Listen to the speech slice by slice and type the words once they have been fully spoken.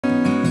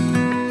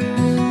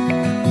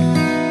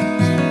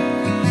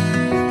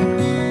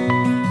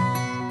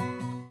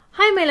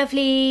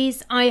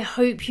lovelies, I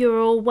hope you're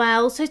all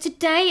well. So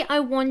today I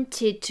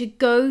wanted to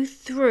go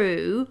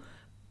through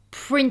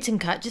print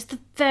and cut, just the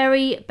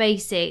very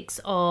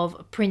basics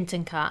of print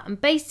and cut, and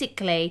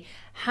basically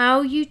how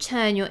you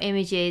turn your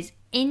images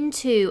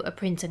into a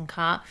print and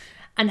cut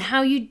and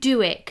how you do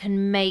it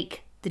can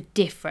make the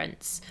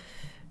difference.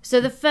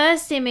 So the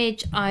first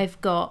image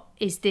I've got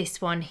is this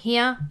one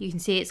here. You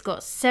can see it's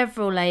got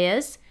several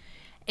layers.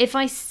 If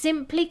I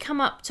simply come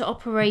up to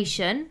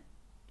operation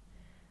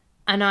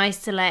and I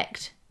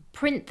select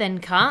print then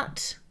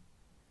cut,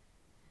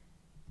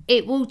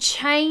 it will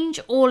change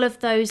all of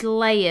those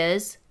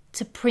layers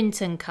to print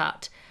and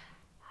cut.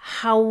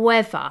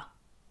 However,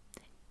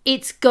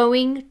 it's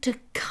going to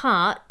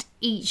cut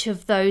each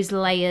of those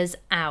layers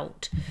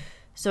out.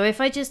 So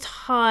if I just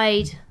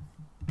hide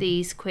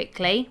these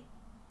quickly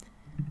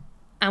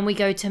and we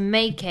go to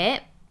make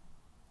it,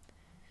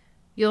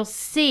 you'll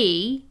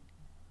see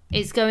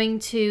it's going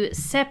to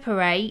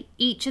separate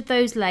each of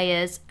those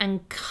layers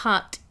and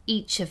cut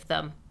each of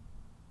them.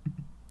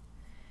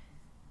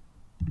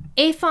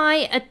 If I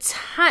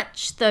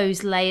attach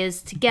those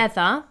layers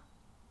together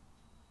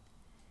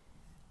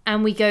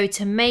and we go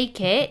to make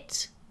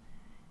it,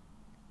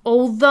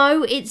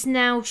 although it's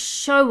now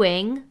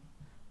showing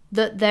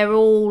that they're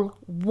all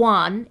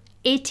one,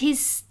 it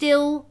is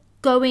still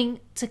going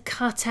to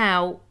cut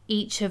out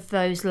each of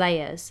those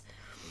layers.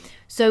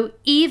 So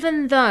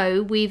even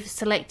though we've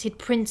selected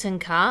print and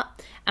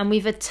cut and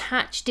we've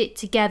attached it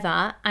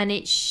together and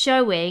it's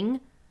showing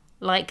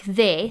like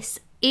this,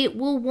 it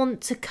will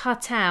want to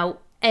cut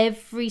out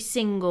every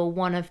single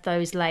one of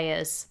those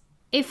layers.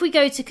 If we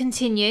go to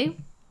continue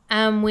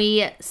and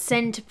we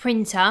send to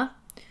printer,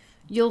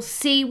 you'll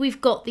see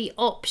we've got the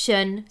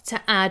option to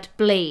add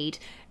bleed.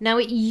 Now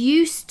it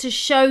used to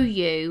show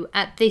you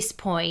at this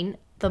point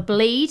the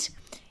bleed.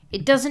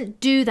 It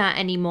doesn't do that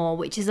anymore,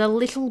 which is a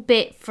little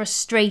bit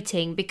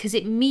frustrating because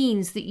it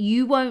means that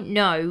you won't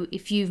know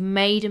if you've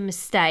made a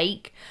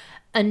mistake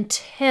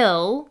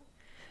until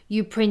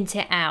you print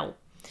it out.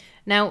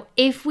 Now,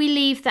 if we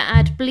leave the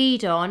add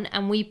bleed on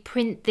and we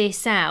print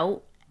this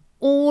out,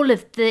 all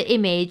of the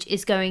image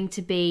is going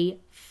to be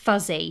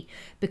fuzzy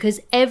because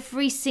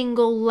every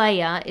single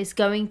layer is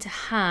going to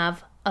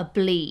have a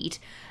bleed.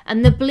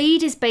 And the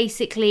bleed is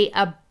basically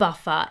a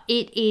buffer.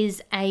 It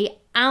is an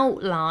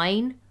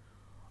outline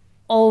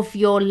of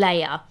your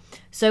layer.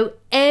 So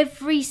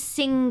every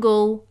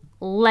single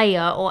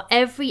layer or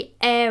every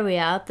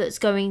area that's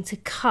going to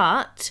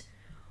cut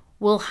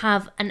will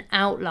have an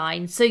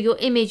outline. So your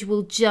image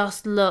will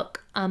just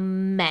look a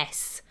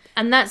mess.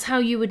 And that's how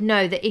you would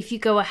know that if you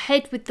go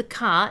ahead with the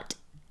cut,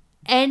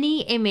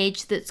 any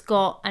image that's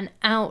got an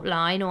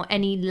outline or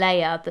any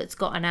layer that's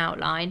got an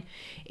outline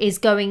is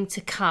going to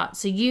cut.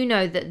 So you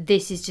know that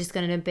this is just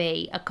going to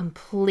be a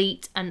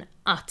complete and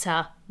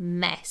utter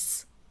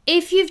mess.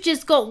 If you've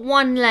just got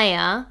one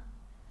layer,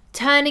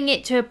 turning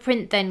it to a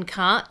print then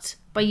cut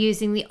by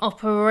using the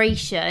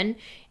operation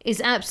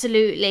is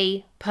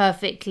absolutely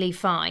perfectly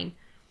fine,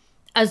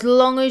 as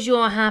long as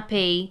you're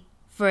happy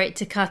for it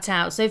to cut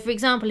out. So for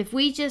example, if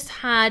we just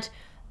had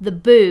the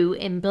boo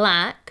in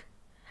black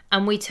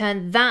and we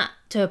turn that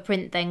to a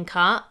print then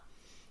cut,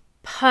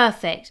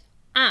 perfect,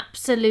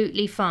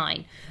 absolutely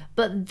fine.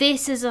 But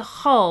this as a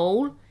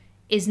whole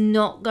is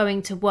not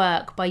going to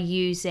work by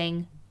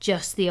using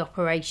just the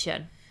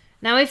operation.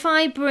 Now if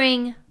I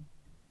bring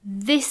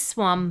this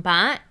one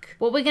back,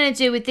 what we're going to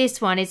do with this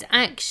one is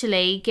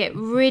actually get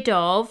rid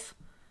of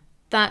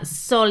that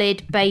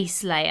solid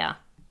base layer.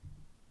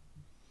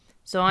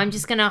 So I'm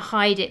just going to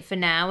hide it for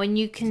now, and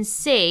you can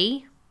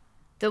see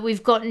that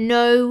we've got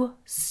no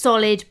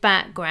solid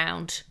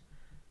background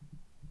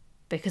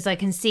because I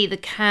can see the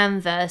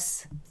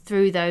canvas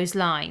through those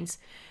lines.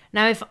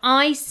 Now if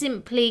I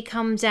simply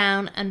come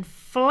down and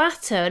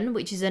flatten,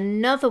 which is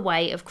another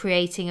way of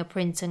creating a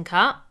print and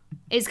cut,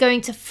 it's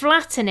going to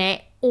flatten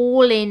it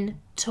all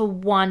into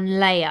one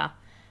layer.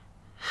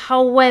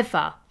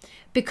 However,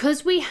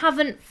 because we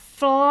haven't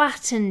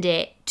flattened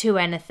it to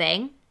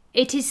anything,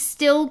 it is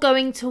still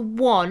going to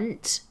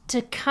want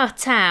to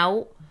cut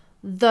out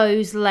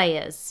those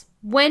layers.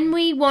 When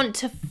we want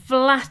to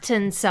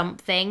flatten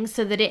something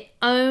so that it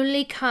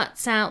only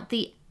cuts out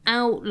the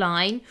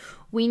outline,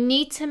 we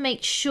need to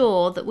make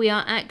sure that we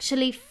are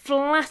actually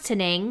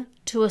flattening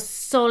to a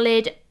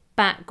solid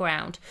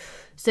background.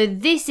 So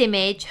this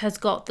image has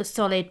got the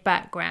solid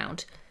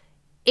background.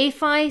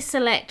 If I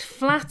select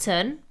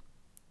flatten,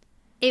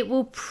 it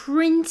will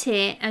print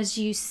it as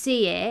you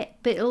see it,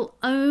 but it'll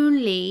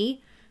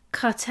only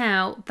cut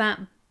out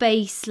that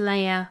base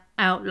layer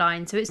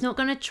outline. So it's not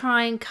going to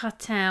try and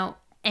cut out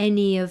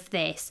any of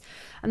this.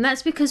 And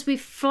that's because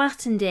we've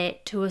flattened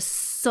it to a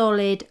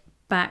solid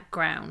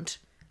background.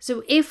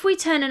 So if we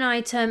turn an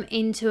item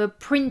into a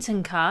print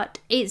and cut,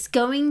 it's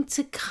going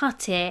to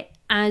cut it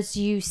as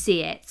you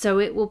see it. So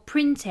it will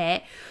print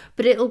it,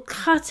 but it'll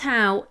cut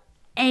out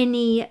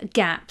any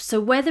gaps. So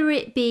whether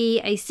it be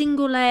a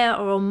single layer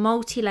or a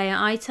multi-layer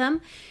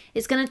item,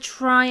 it's going to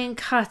try and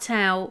cut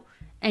out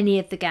any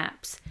of the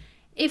gaps.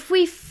 If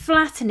we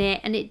flatten it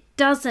and it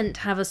doesn't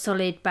have a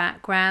solid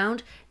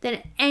background,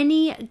 then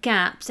any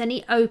gaps,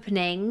 any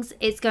openings,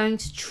 it's going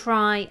to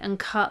try and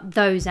cut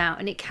those out,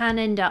 and it can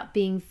end up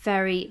being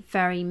very,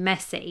 very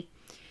messy.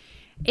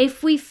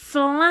 If we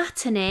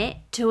flatten it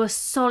to a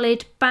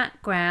solid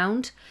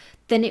background,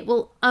 then it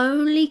will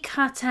only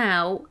cut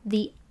out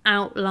the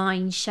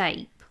outline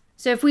shape.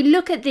 So if we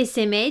look at this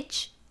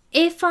image,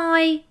 if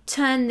I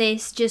turn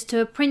this just to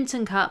a print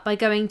and cut by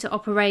going to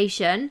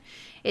operation,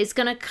 it's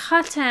going to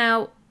cut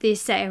out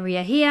this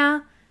area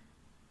here,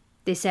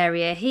 this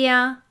area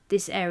here,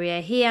 this area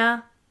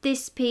here,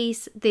 this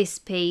piece, this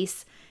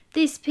piece,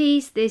 this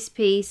piece, this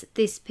piece,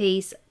 this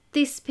piece,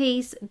 this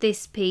piece,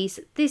 this piece,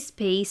 this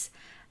piece,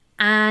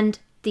 and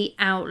the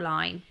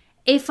outline.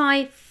 If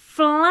I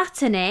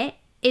flatten it,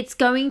 it's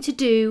going to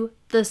do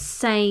the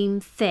same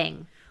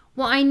thing.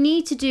 What I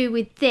need to do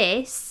with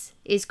this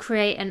is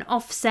create an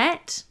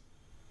offset.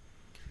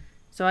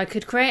 So I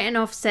could create an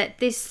offset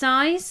this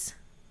size,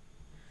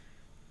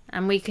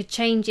 and we could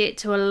change it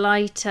to a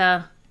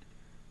lighter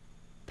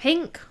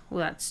pink. Well,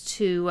 that's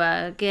too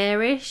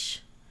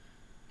garish.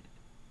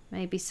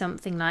 Maybe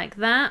something like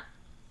that.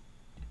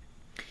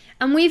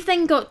 And we've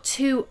then got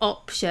two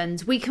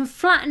options. We can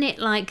flatten it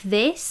like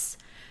this,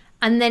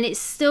 and then it's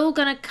still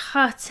going to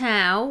cut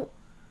out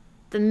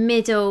the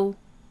middle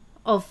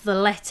of the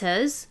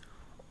letters,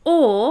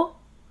 or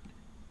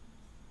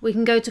we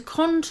can go to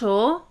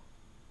contour,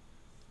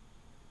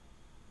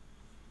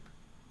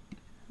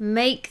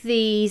 make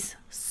these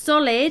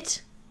solid,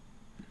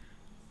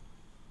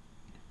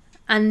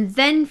 and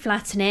then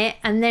flatten it,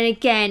 and then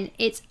again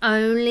it's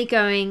only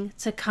going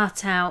to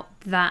cut out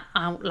that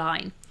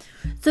outline.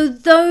 So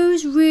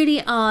those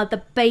really are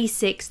the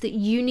basics that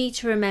you need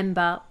to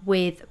remember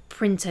with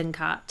print and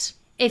cut.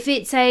 If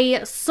it's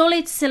a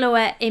solid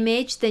silhouette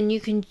image, then you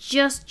can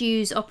just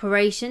use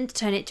operation to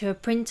turn it to a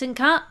print and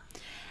cut.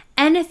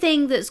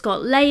 Anything that's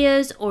got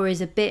layers or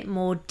is a bit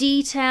more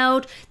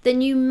detailed,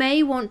 then you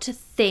may want to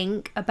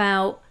think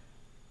about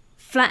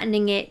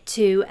flattening it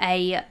to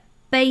a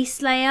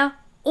base layer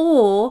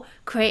or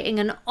creating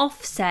an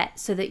offset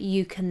so that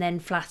you can then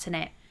flatten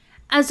it.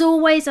 As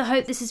always, I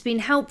hope this has been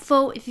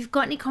helpful. If you've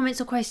got any comments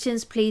or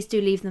questions, please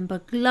do leave them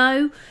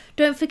below.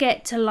 Don't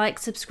forget to like,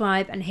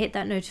 subscribe and hit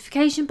that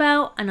notification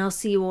bell, and I'll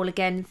see you all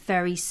again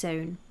very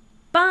soon.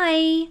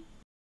 Bye!